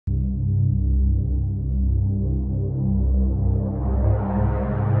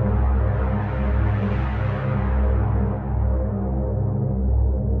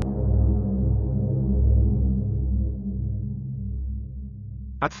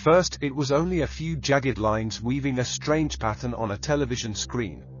At first it was only a few jagged lines weaving a strange pattern on a television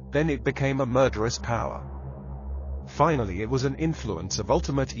screen, then it became a murderous power. Finally it was an influence of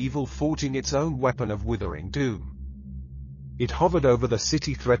ultimate evil forging its own weapon of withering doom. It hovered over the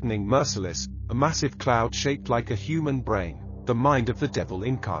city threatening merciless, a massive cloud shaped like a human brain, the mind of the devil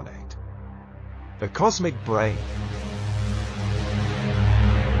incarnate. The cosmic brain.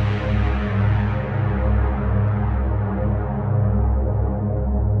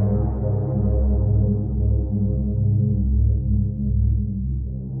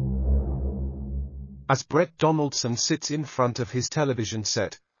 As Brett Donaldson sits in front of his television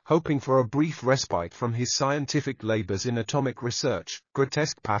set, hoping for a brief respite from his scientific labors in atomic research,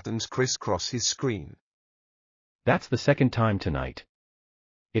 grotesque patterns crisscross his screen. That's the second time tonight.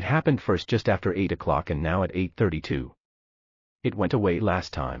 It happened first just after 8 o'clock and now at 8:32. It went away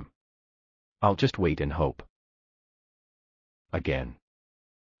last time. I'll just wait and hope. Again.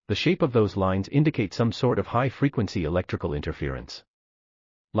 The shape of those lines indicate some sort of high-frequency electrical interference.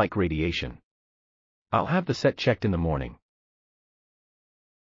 Like radiation. I'll have the set checked in the morning.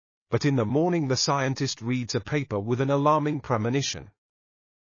 But in the morning the scientist reads a paper with an alarming premonition.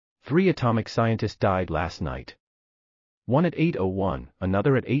 3 atomic scientists died last night. One at 8:01,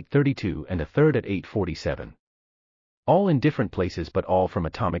 another at 8:32 and a third at 8:47. All in different places but all from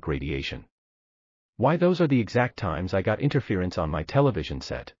atomic radiation. Why, those are the exact times I got interference on my television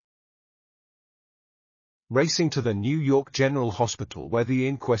set. Racing to the New York General Hospital where the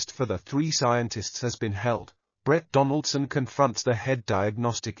inquest for the 3 scientists has been held, Brett Donaldson confronts the head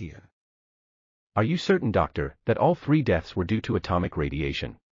diagnostician. Are you certain, doctor, that all 3 deaths were due to atomic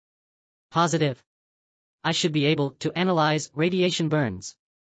radiation? Positive. I should be able to analyze radiation burns.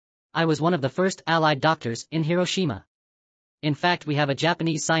 I was one of the first Allied doctors in Hiroshima. In fact, we have a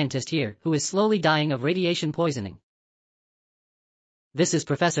Japanese scientist here who is slowly dying of radiation poisoning. This is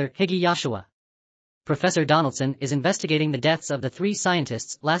Professor Higiyashua. Professor Donaldson is investigating the deaths of the 3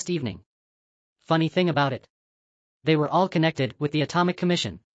 scientists last evening. Funny thing about it. They were all connected with the Atomic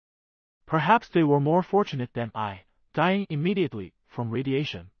Commission. Perhaps they were more fortunate than I, dying immediately from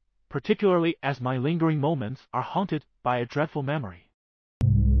radiation, particularly as my lingering moments are haunted by a dreadful memory.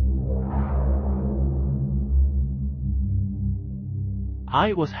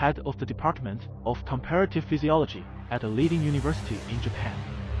 I was head of the Department of Comparative Physiology at a leading university in Japan.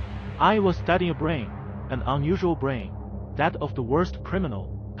 I was studying a brain, an unusual brain, that of the worst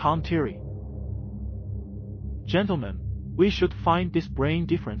criminal, Count Thierry. Gentlemen, we should find this brain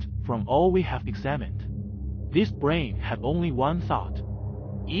different from all we have examined. This brain had only one thought: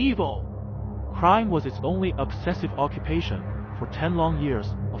 evil! Crime was its only obsessive occupation for 10 long years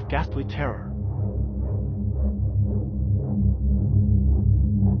of ghastly terror.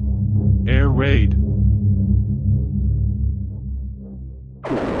 Air raid.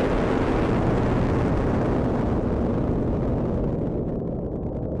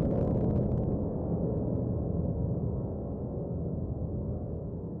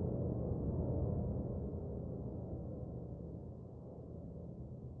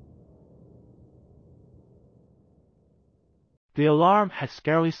 The alarm had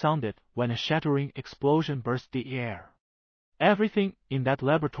scarcely sounded when a shattering explosion burst the air. Everything in that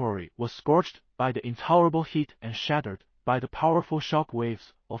laboratory was scorched by the intolerable heat and shattered by the powerful shock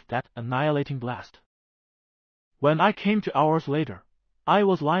waves of that annihilating blast. When I came to hours later, I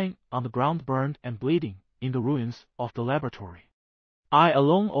was lying on the ground, burned and bleeding in the ruins of the laboratory. I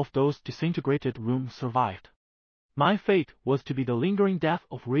alone of those disintegrated rooms survived. My fate was to be the lingering death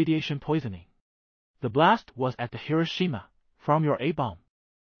of radiation poisoning. The blast was at the Hiroshima, from your A-bomb.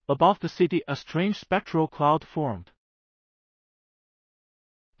 Above the city a strange spectral cloud formed.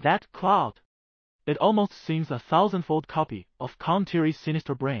 That cloud! It almost seems a 1,000-fold copy of Count Thierry's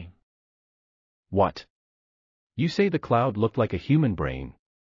sinister brain. What? You say the cloud looked like a human brain?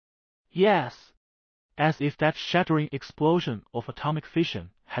 Yes. As if that shattering explosion of atomic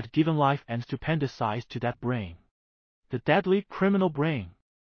fission had given life and stupendous size to that brain. The deadly criminal brain.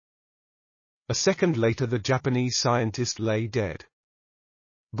 A second later the Japanese scientist lay dead.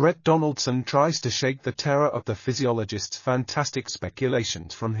 Brett Donaldson tries to shake the terror of the physiologist's fantastic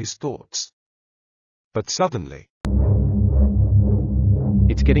speculations from his thoughts. But suddenly...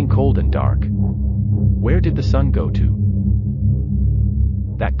 It's getting cold and dark. Where did the sun go to?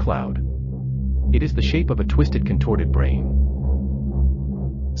 That cloud. It is the shape of a twisted, contorted brain.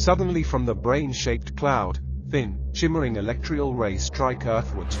 Suddenly from the brain-shaped cloud, thin, shimmering electrical rays strike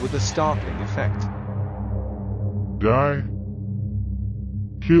earthwards with a startling effect. Die.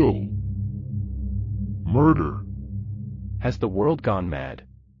 Kill. Murder. Has the world gone mad?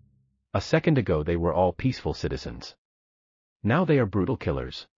 A second ago they were all peaceful citizens. Now they are brutal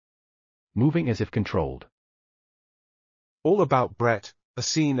killers. Moving as if controlled. All about Brett, a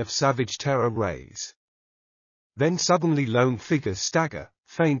scene of savage terror rays. Then suddenly lone figures stagger,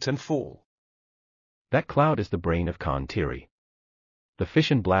 faint and fall. That cloud is the brain of Khan Tiri. The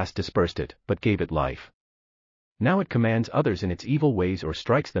fission blast dispersed it, but gave it life. Now it commands others in its evil ways or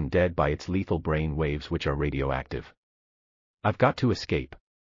strikes them dead by its lethal brain waves which are radioactive. I've got to escape.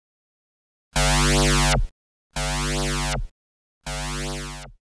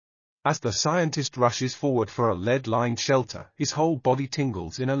 As the scientist rushes forward for a lead-lined shelter, his whole body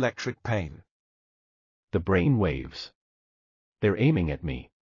tingles in electric pain. The brain waves. They're aiming at me.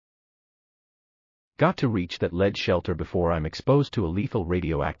 Got to reach that lead shelter before I'm exposed to a lethal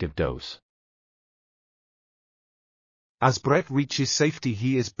radioactive dose. As Brett reaches safety,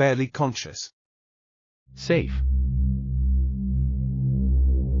 he is barely conscious. Safe.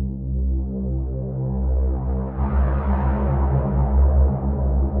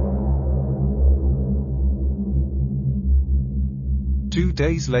 Two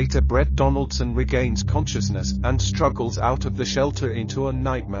days later, Brett Donaldson regains consciousness and struggles out of the shelter into a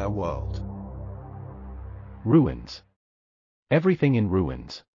nightmare world. Ruins. Everything in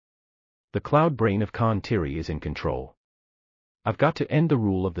ruins. The cloud brain of Khan Tiri is in control. I've got to end the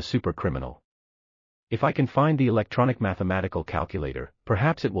rule of the supercriminal. If I can find the electronic mathematical calculator,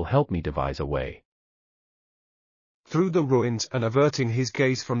 perhaps it will help me devise a way. Through the ruins and averting his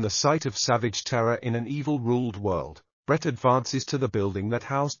gaze from the sight of savage terror in an evil-ruled world, Brett advances to the building that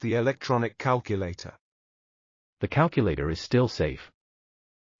housed the electronic calculator. The calculator is still safe.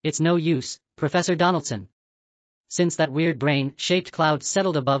 It's no use, Professor Donaldson. Since that weird brain-shaped cloud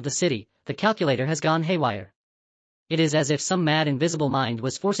settled above the city, the calculator has gone haywire. It is as if some mad invisible mind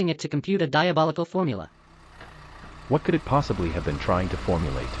was forcing it to compute a diabolical formula. What could it possibly have been trying to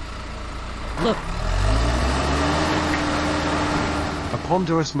formulate? Look! A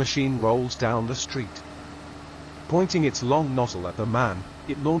ponderous machine rolls down the street. Pointing its long nozzle at the man,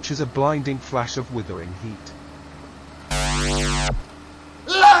 it launches a blinding flash of withering heat.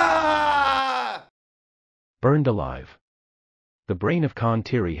 Burned alive. The brain of Khan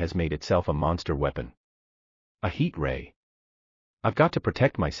Tiri has made itself a monster weapon. A heat ray. I've got to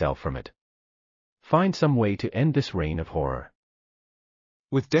protect myself from it. Find some way to end this reign of horror.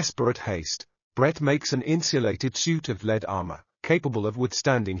 With desperate haste, Brett makes an insulated suit of lead armor, capable of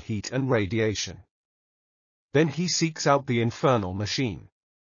withstanding heat and radiation. Then he seeks out the infernal machine.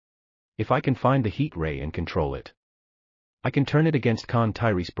 If I can find the heat ray and control it, I can turn it against Khan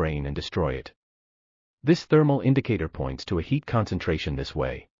Tiri's brain and destroy it. This thermal indicator points to a heat concentration this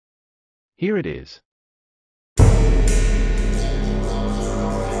way. Here it is.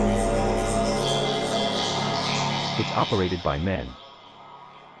 It's operated by men.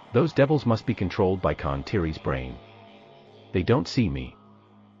 Those devils must be controlled by Khan Tiri's brain. They don't see me.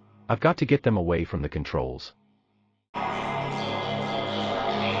 I've got to get them away from the controls.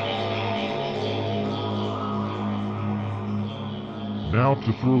 Now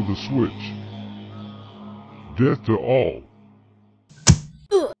to throw the switch. Death to all.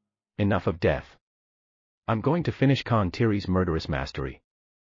 Enough of death. I'm going to finish Khan Tiri's murderous mastery.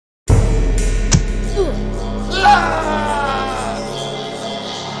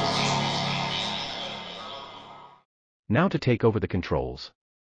 Now to take over the controls.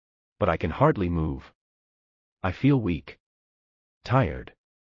 But I can hardly move. I feel weak. Tired.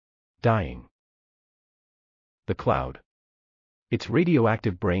 Dying. The cloud. Its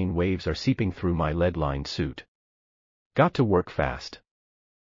radioactive brain waves are seeping through my lead-lined suit. Got to work fast.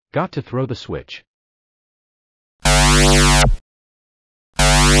 Got to throw the switch.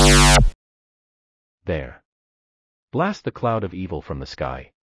 There. Blast the cloud of evil from the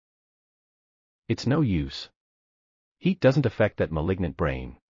sky. It's no use. Heat doesn't affect that malignant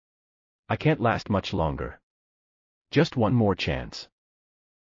brain. I can't last much longer. Just one more chance.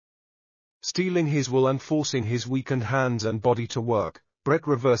 Steeling his will and forcing his weakened hands and body to work, Brett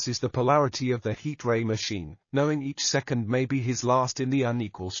reverses the polarity of the heat ray machine, knowing each second may be his last in the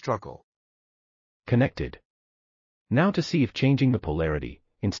unequal struggle. Connected. Now to see if changing the polarity,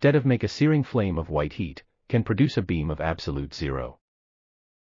 instead of make a searing flame of white heat, can produce a beam of absolute zero.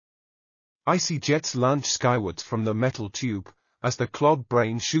 Icy jets launch skywards from the metal tube, as the cloud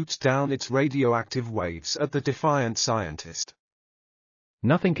brain shoots down its radioactive waves at the defiant scientist.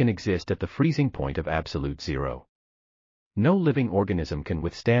 Nothing can exist at the freezing point of absolute zero. No living organism can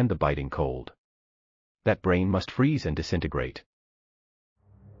withstand the biting cold. That brain must freeze and disintegrate.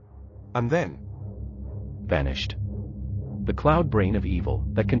 And then vanished. The cloud brain of evil,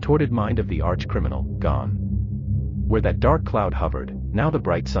 that contorted mind of the arch-criminal, gone. Where that dark cloud hovered, now the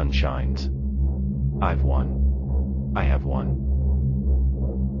bright sun shines. I've won. I have one.